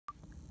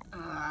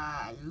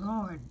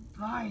Lord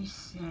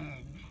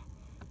Bison.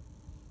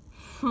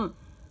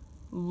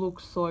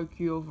 Looks like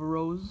you've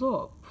rose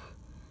up.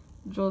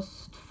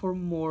 Just for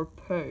more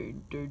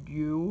pain, did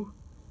you?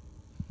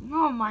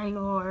 Oh, my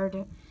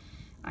lord.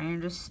 I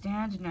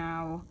understand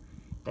now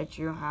that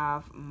you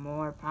have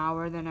more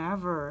power than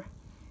ever.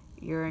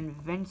 You're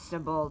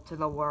invincible to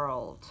the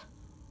world.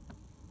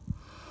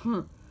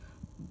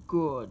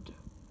 Good.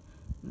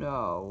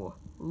 Now,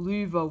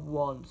 leave at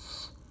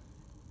once.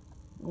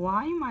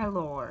 Why, my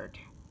lord?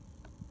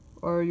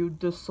 Are you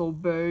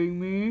disobeying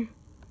me?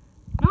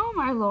 No,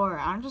 my lord,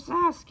 I'm just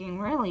asking,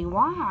 really,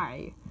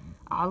 why?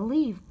 I'll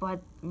leave,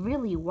 but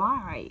really,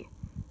 why?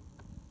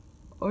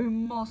 I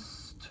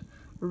must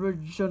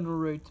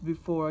regenerate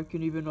before I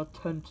can even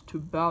attempt to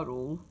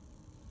battle.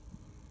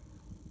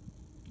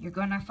 You're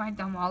gonna fight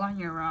them all on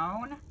your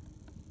own?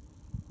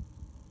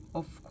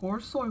 Of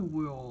course I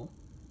will.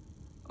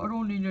 I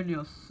don't need any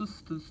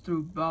assistance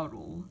through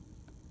battle.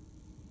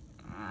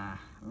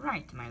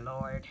 Right, my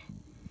lord.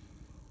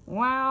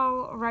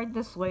 Well, right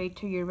this way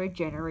to your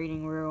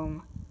regenerating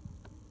room.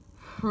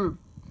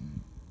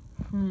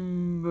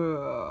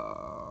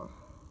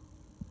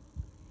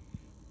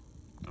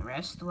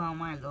 Rest well,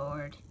 my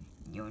lord.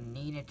 You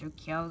needed to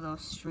kill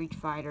those street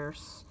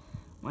fighters.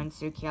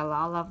 Once you kill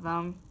all of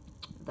them,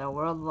 the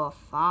world will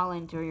fall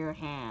into your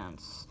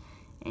hands,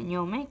 and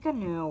you'll make a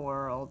new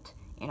world.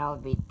 It'll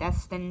be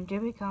destined to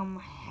become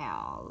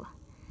hell.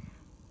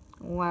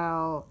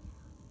 Well,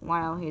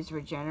 while he's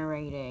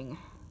regenerating,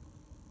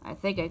 I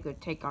think I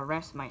could take a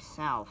rest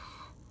myself.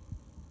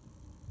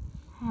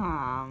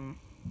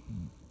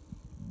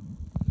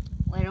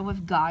 Later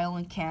with Guile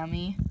and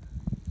Cammy.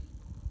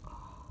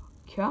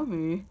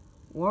 Cammy,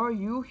 why are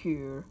you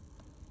here?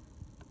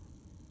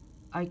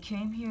 I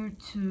came here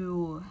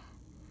to...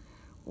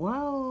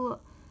 Well,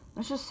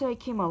 let's just say I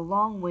came a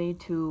long way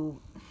to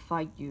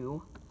fight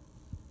you.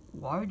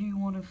 Why do you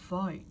want to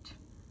fight?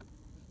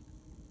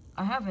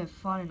 I haven't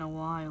fought in a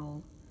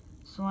while,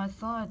 so I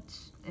thought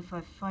if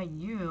I fight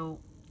you,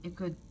 it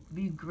could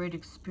be a great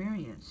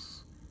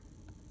experience.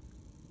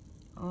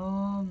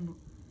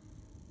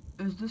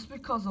 Is this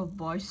because of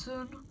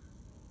Bison?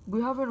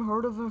 We haven't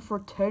heard of him for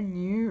 10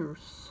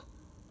 years.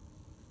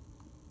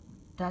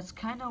 That's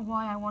kinda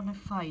why I want to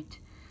fight.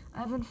 I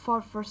haven't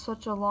fought for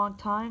such a long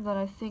time that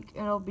I think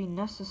it'll be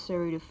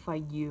necessary to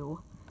fight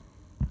you.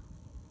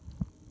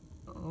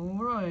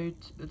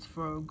 Alright, it's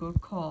for a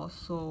good cause,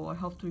 so I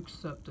have to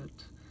accept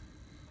it.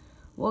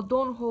 Well,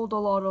 don't hold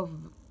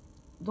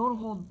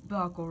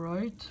back,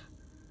 alright?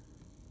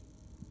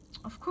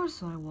 Of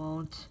course I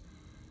won't.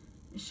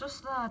 It's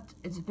just that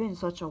it's been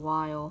such a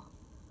while,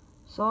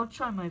 so I'll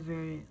try my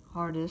very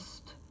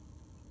hardest.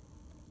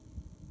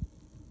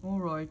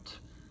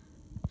 Alright.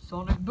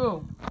 Sonic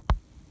Boom.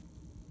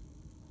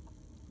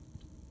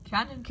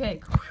 Cannon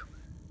Cake.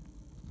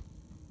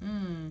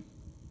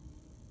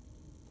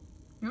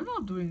 You're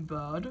not doing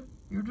bad.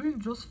 You're doing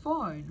just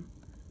fine.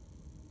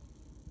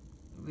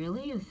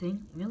 Really you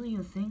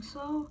think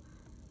so?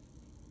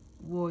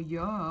 Well,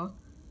 yeah.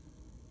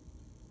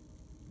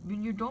 I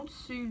mean, you don't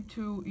seem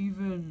to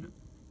even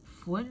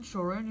flinch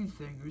or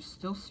anything. You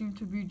still seem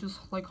to be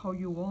just like how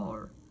you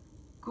are.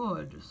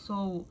 Good.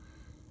 So,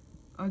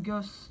 I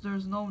guess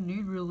there's no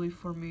need really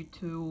for me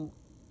to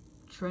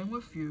train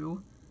with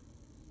you.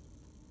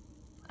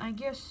 I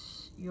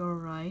guess you're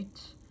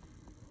right.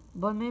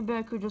 But maybe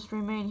I could just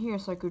remain here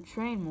so I could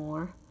train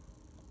more.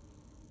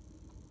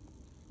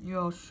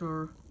 Yeah,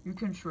 sure. You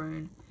can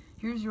train.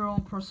 Here's your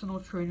own personal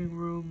training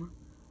room.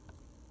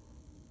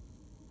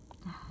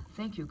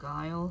 Thank you,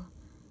 Guile.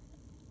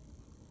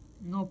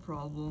 No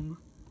problem.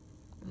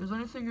 If there's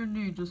anything you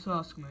need, just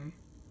ask me.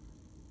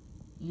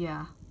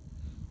 Yeah.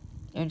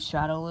 And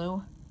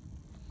Shadowloo?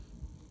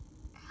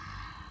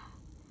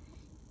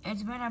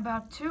 It's been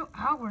about 2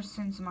 hours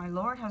since my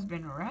lord has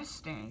been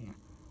resting.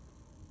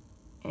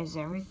 Is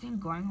everything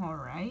going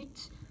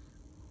alright?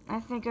 I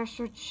think I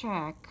should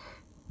check.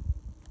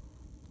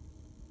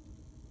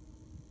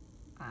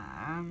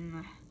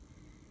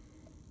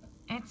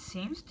 It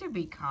seems to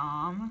be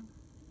calm.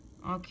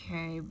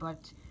 Okay,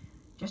 but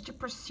just to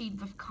proceed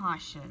with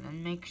caution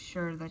and make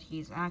sure that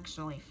he's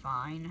actually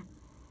fine,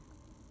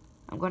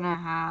 I'm gonna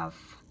have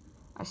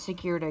a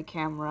security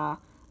camera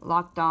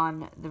locked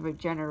on the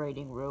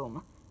regenerating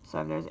room. So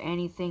if there's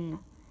anything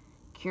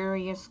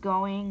curious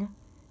going,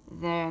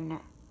 then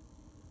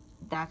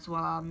that's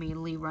what I'll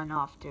immediately run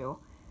off to.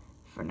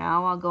 For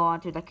now, I'll go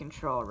on to the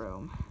control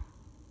room.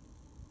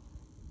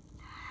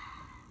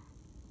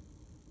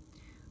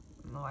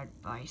 Lord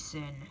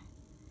Bison,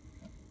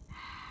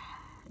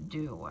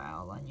 do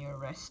well on your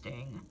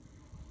resting.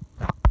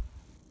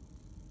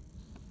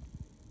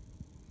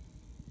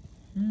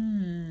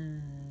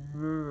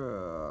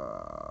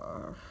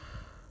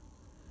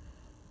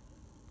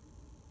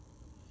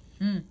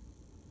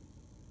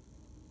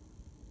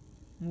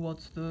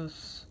 What's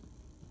this?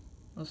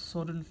 A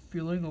sudden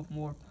feeling of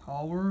more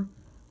power?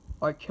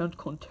 I can't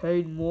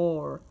contain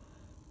more,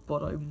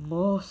 but I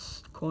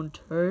must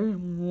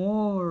contain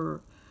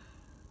more.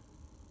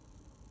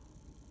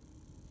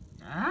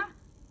 Huh?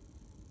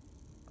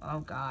 Oh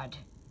god.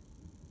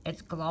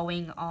 It's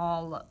glowing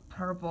all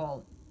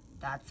purple.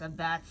 That's a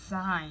bad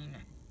sign.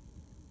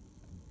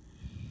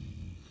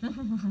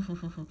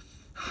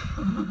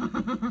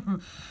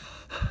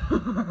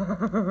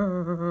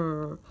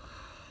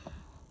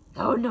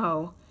 Oh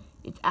no,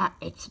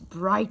 it's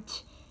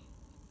bright.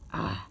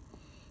 I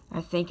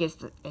think it's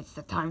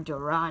the time to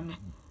run.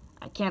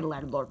 I can't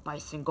let Lord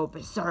Bison go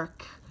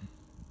berserk.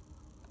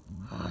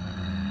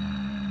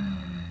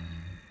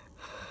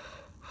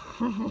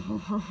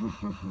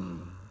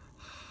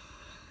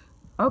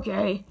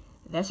 Okay,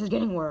 this is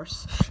getting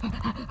worse.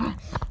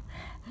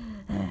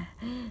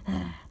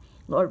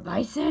 Lord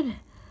Bison?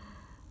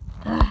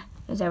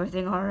 Is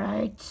everything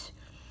alright?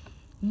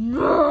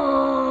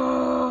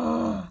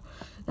 No!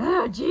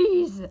 Ah,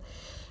 jeez!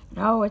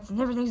 No,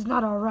 everything's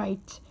not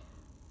alright.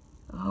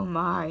 Oh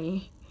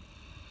my.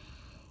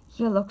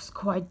 He looks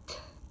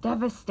quite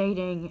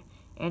devastating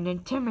and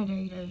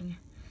intimidating.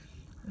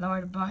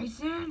 Lord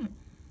Bison?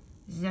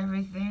 Is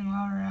everything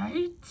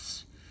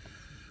alright?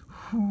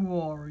 Who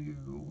are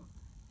you?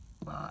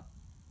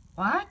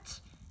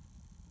 What?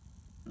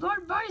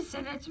 Lord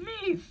Bison, it's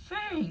me,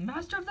 Fang,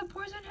 Master of the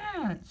Poison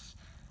Hands.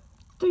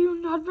 Do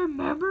you not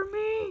remember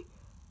me?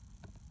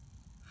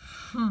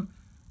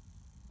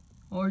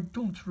 I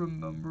don't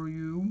remember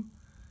you.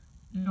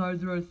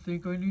 Neither I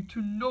think I need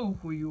to know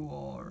who you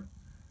are.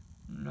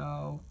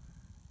 Now,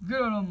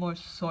 get out of my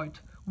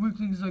sight.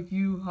 Weaklings like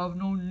you have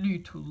no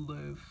need to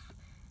live.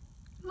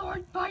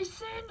 Lord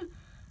Bison?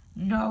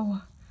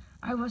 No,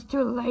 I was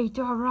too late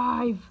to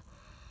arrive.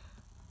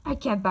 I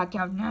can't back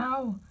out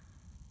now.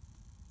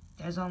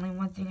 There's only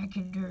one thing I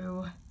can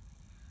do.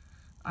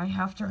 I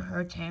have to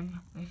hurt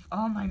him with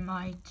all my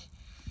might.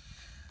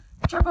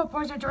 Triple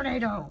Poison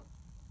Tornado!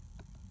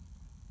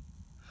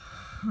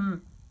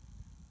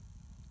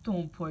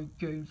 Don't play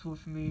games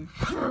with me.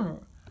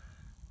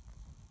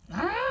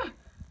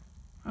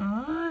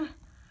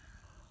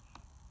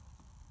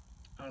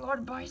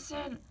 Lord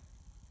Bison,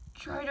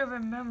 try to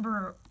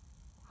remember,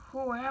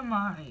 who am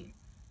I?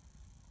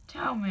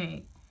 Tell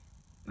me.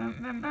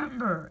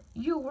 Remember,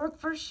 you work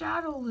for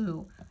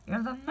Shadowloo.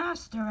 You're the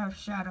master of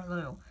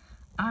Shadowloo.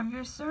 I'm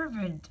your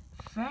servant,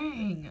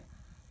 Fang.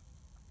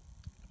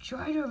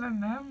 Try to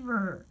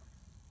remember.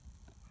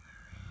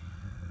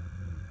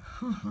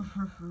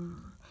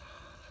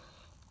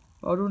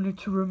 I don't need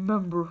to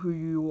remember who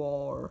you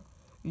are.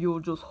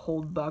 You'll just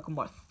hold back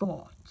my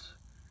thoughts.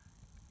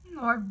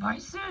 Lord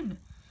Bison,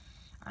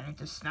 I need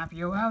to snap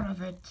you out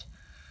of it.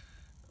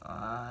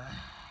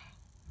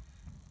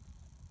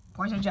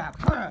 Poison jab.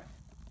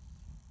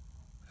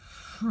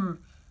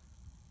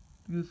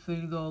 You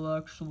think they'll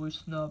actually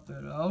snap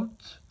it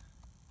out?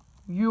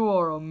 You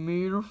are a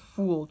mere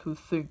fool to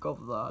think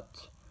of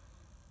that.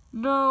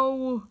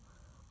 Now,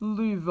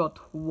 leave at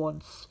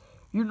once.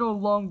 You're no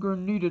longer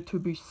needed to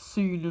be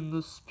seen in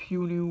this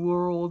puny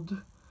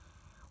world.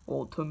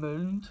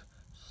 Ultimate,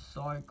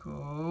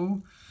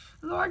 Psycho...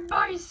 Lord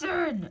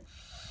Bison!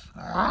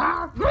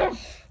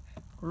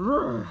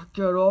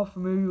 Get off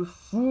me, you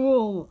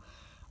fool!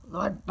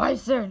 Lord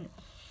Bison,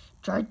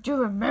 try to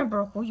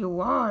remember who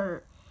you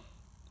are.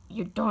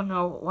 You don't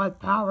know what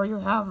power you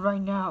have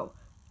right now.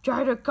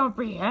 Try to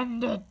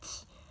comprehend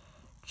it.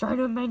 Try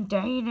to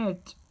maintain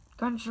it.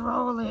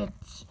 Control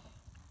it.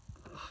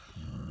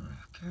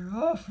 Get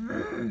off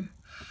me!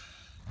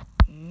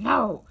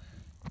 No!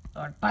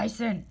 Lord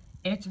Bison,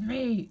 it's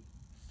me,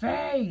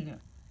 Fang.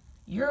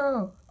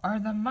 You are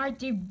the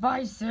mighty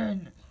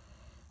Bison.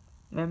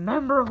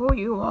 Remember who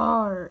you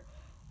are.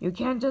 You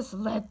can't just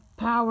let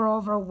power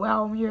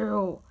overwhelm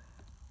you.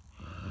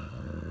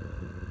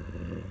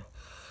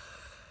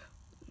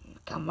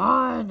 Come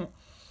on.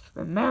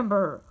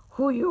 Remember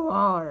who you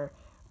are.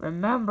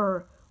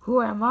 Remember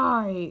who am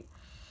I.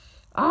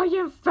 I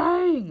am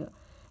Fang,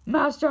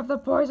 Master of the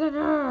Poison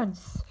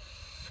Hands.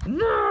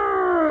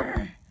 No!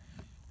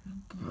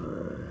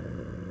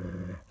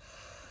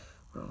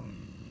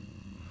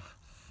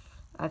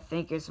 I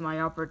think it's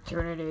my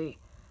opportunity.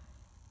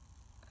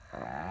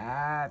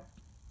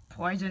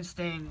 Poison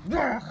sting.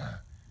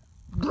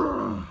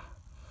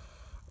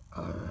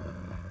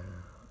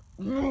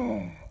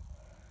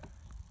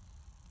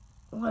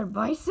 Lord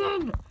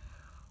Bison?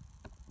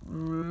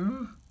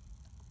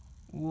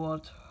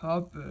 What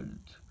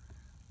happened?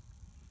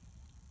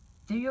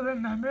 Do you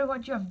remember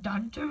what you have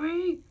done to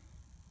me?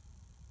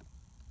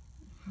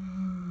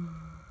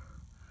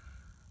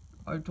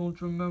 I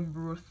don't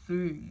remember a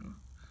thing.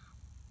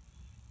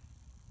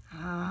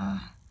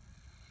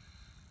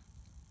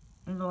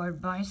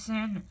 Lord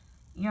Bison,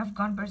 you have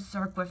gone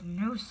berserk with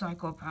new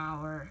psycho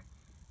power.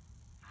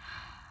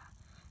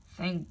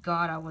 Thank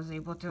God I was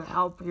able to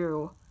help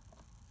you.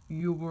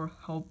 You were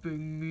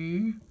helping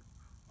me?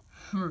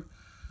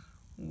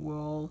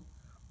 Well,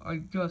 I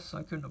guess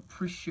I can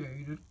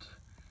appreciate it.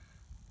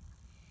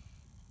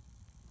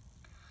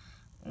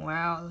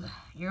 Well,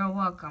 you're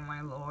welcome,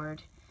 my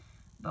lord.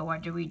 But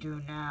what do we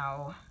do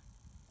now?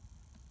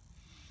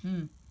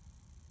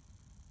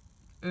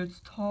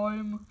 It's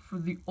time for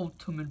the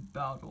ultimate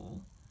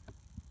battle.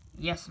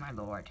 Yes, my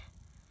lord.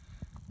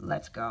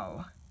 Let's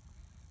go.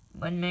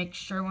 But make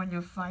sure when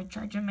you fight,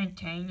 try to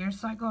maintain your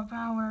psycho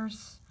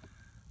powers.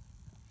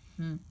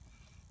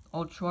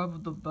 I'll try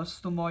with the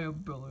best of my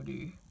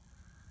ability.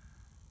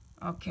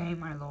 Okay,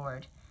 my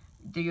lord.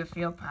 Do you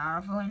feel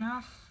powerful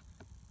enough?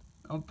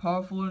 I'm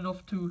powerful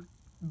enough to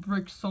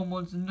break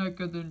someone's neck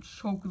and then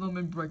choke them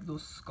and break their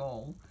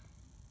skull.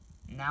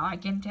 Now I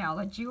can tell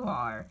that you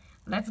are.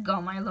 Let's go,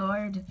 my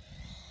lord.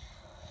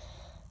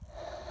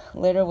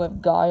 Later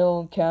with Guile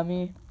and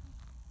Cammy.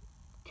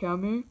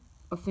 Cammy,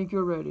 I think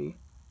you're ready.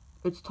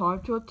 It's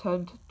time to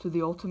attend to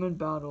the ultimate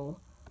battle.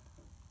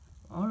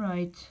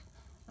 Alright,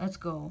 let's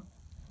go.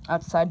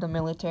 Outside the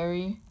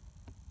military.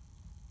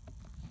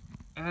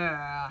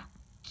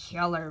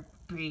 Killer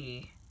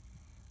Bee.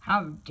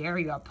 How dare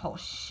you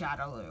oppose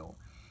Shadowloo?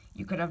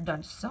 You could have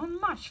done so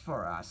much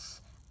for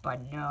us,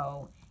 but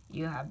no,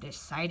 you have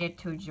decided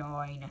to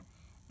join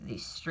the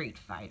Street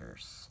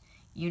Fighters.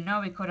 You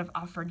know we could have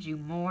offered you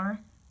more.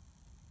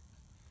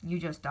 You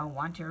just don't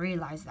want to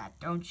realize that,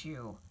 don't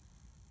you?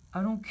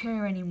 I don't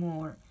care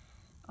anymore.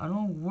 I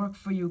don't work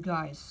for you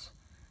guys.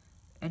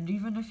 And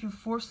even if you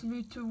force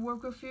me to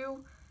work with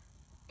you,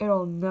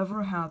 it'll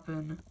never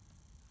happen.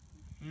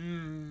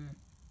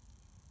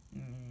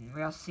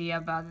 We'll see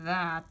about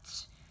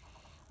that.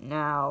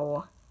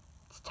 Now,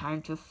 it's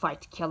time to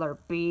fight Killer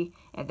Bee,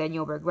 and then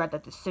you'll regret the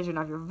decision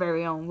of your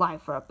very own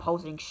life for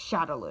opposing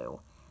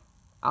Shadowloo.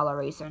 I'll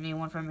erase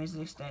anyone from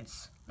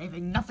existence,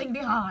 leaving nothing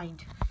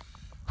behind.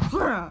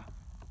 Huh.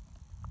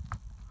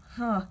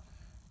 Well,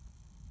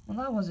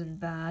 that wasn't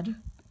bad.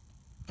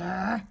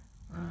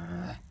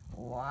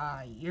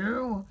 Why,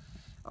 you?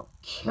 I'll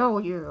kill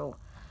you.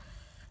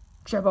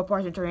 Triple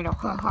poison tornado.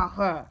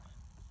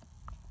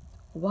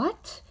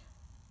 What?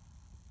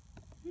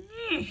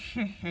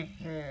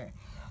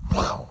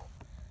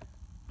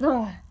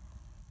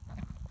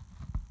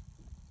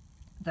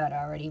 That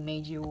already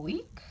made you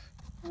weak?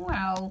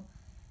 Well,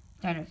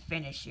 time to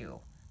finish you.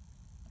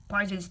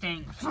 Poison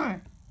sting.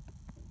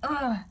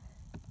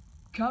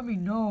 Cammy,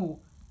 no.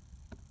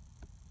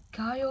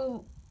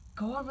 Kyle,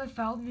 go on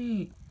without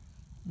me.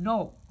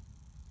 No.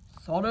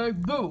 Sonic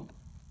boom.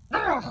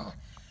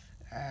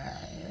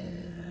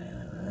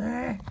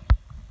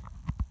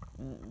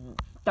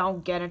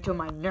 Don't get into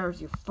my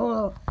nerves, you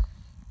fool.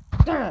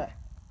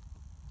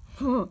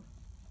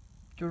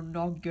 You're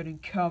not getting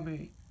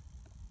Cammy.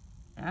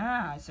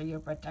 So you're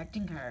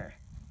protecting her.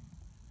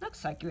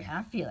 Looks like you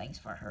have feelings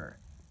for her.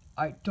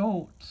 I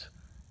don't.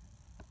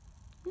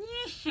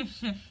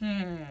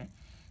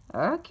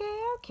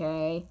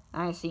 Okay.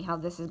 I see how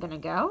this is gonna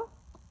go.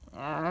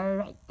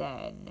 Alright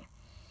then.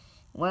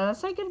 Well,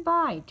 say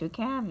goodbye to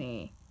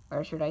Cammy.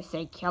 Or should I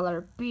say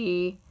Killer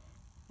Bee?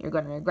 You're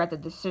gonna regret the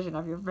decision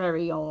of your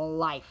very own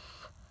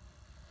life.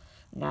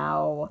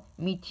 Now,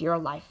 meet your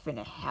life in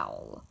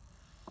hell.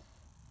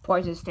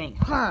 Poison sting.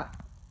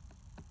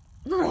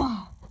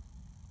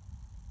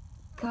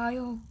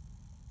 Kyle,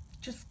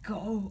 just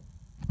go.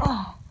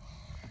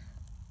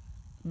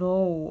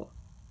 No.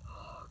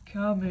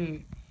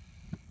 Cammy.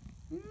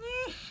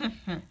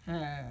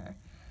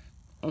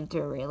 And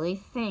to really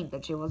think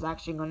that she was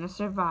actually going to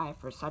survive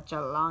for such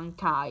a long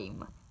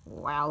time.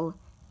 Well,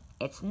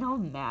 it's no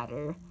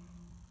matter.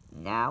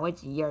 Now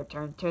it's your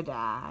turn to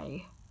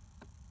die.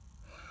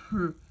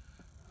 Let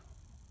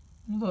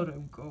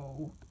him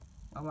go.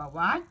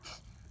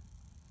 What?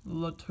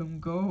 Let him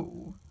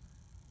go.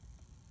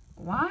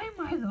 Why,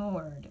 my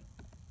lord?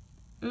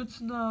 It's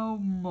now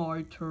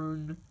my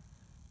turn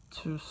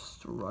to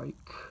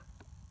strike.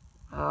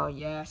 Oh,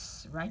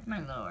 yes. Right, my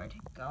lord.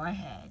 Go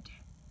ahead.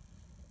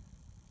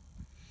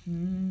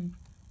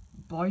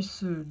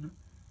 Bison.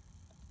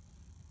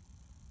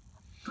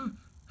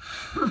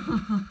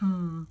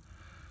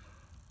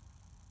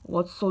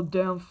 What's so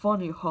damn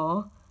funny,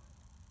 huh?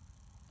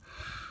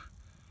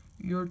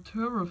 You're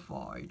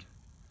terrified.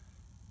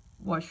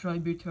 Why should I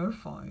be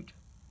terrified?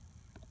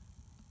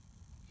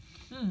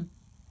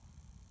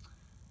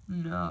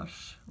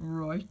 Nash,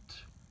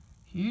 right?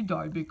 He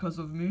died because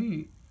of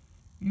me.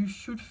 You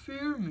should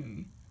fear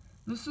me.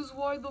 This is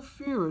why the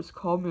fear is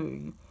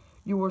coming.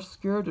 You are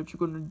scared that you're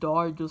gonna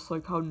die just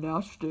like how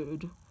Nash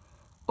did.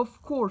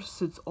 Of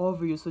course it's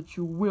obvious that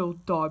you will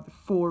die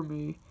before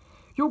me.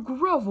 You'll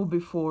grovel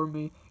before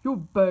me. You'll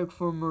beg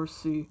for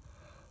mercy.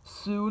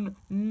 Soon,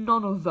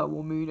 none of that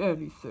will mean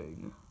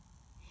anything.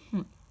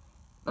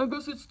 I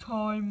guess it's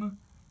time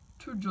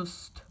to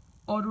just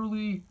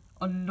utterly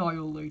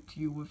annihilate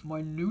you with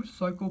my new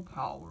psycho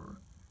power.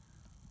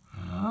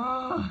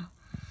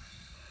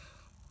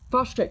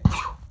 Fast take.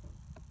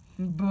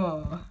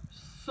 Bah,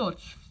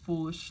 such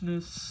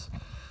foolishness.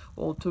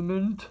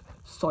 Ultimate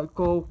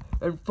Psycho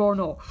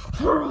Inferno.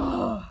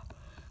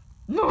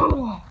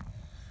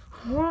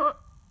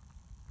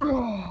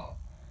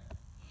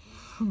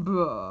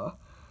 Bah.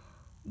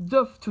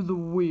 Death to the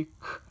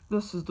weak.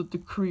 This is the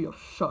decree of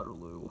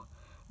Shadowloo.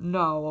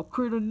 Now I'll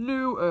create a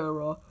new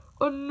era.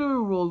 A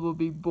new world will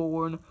be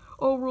born.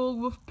 A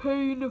world with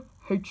pain,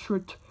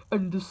 hatred,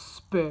 and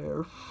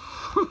despair.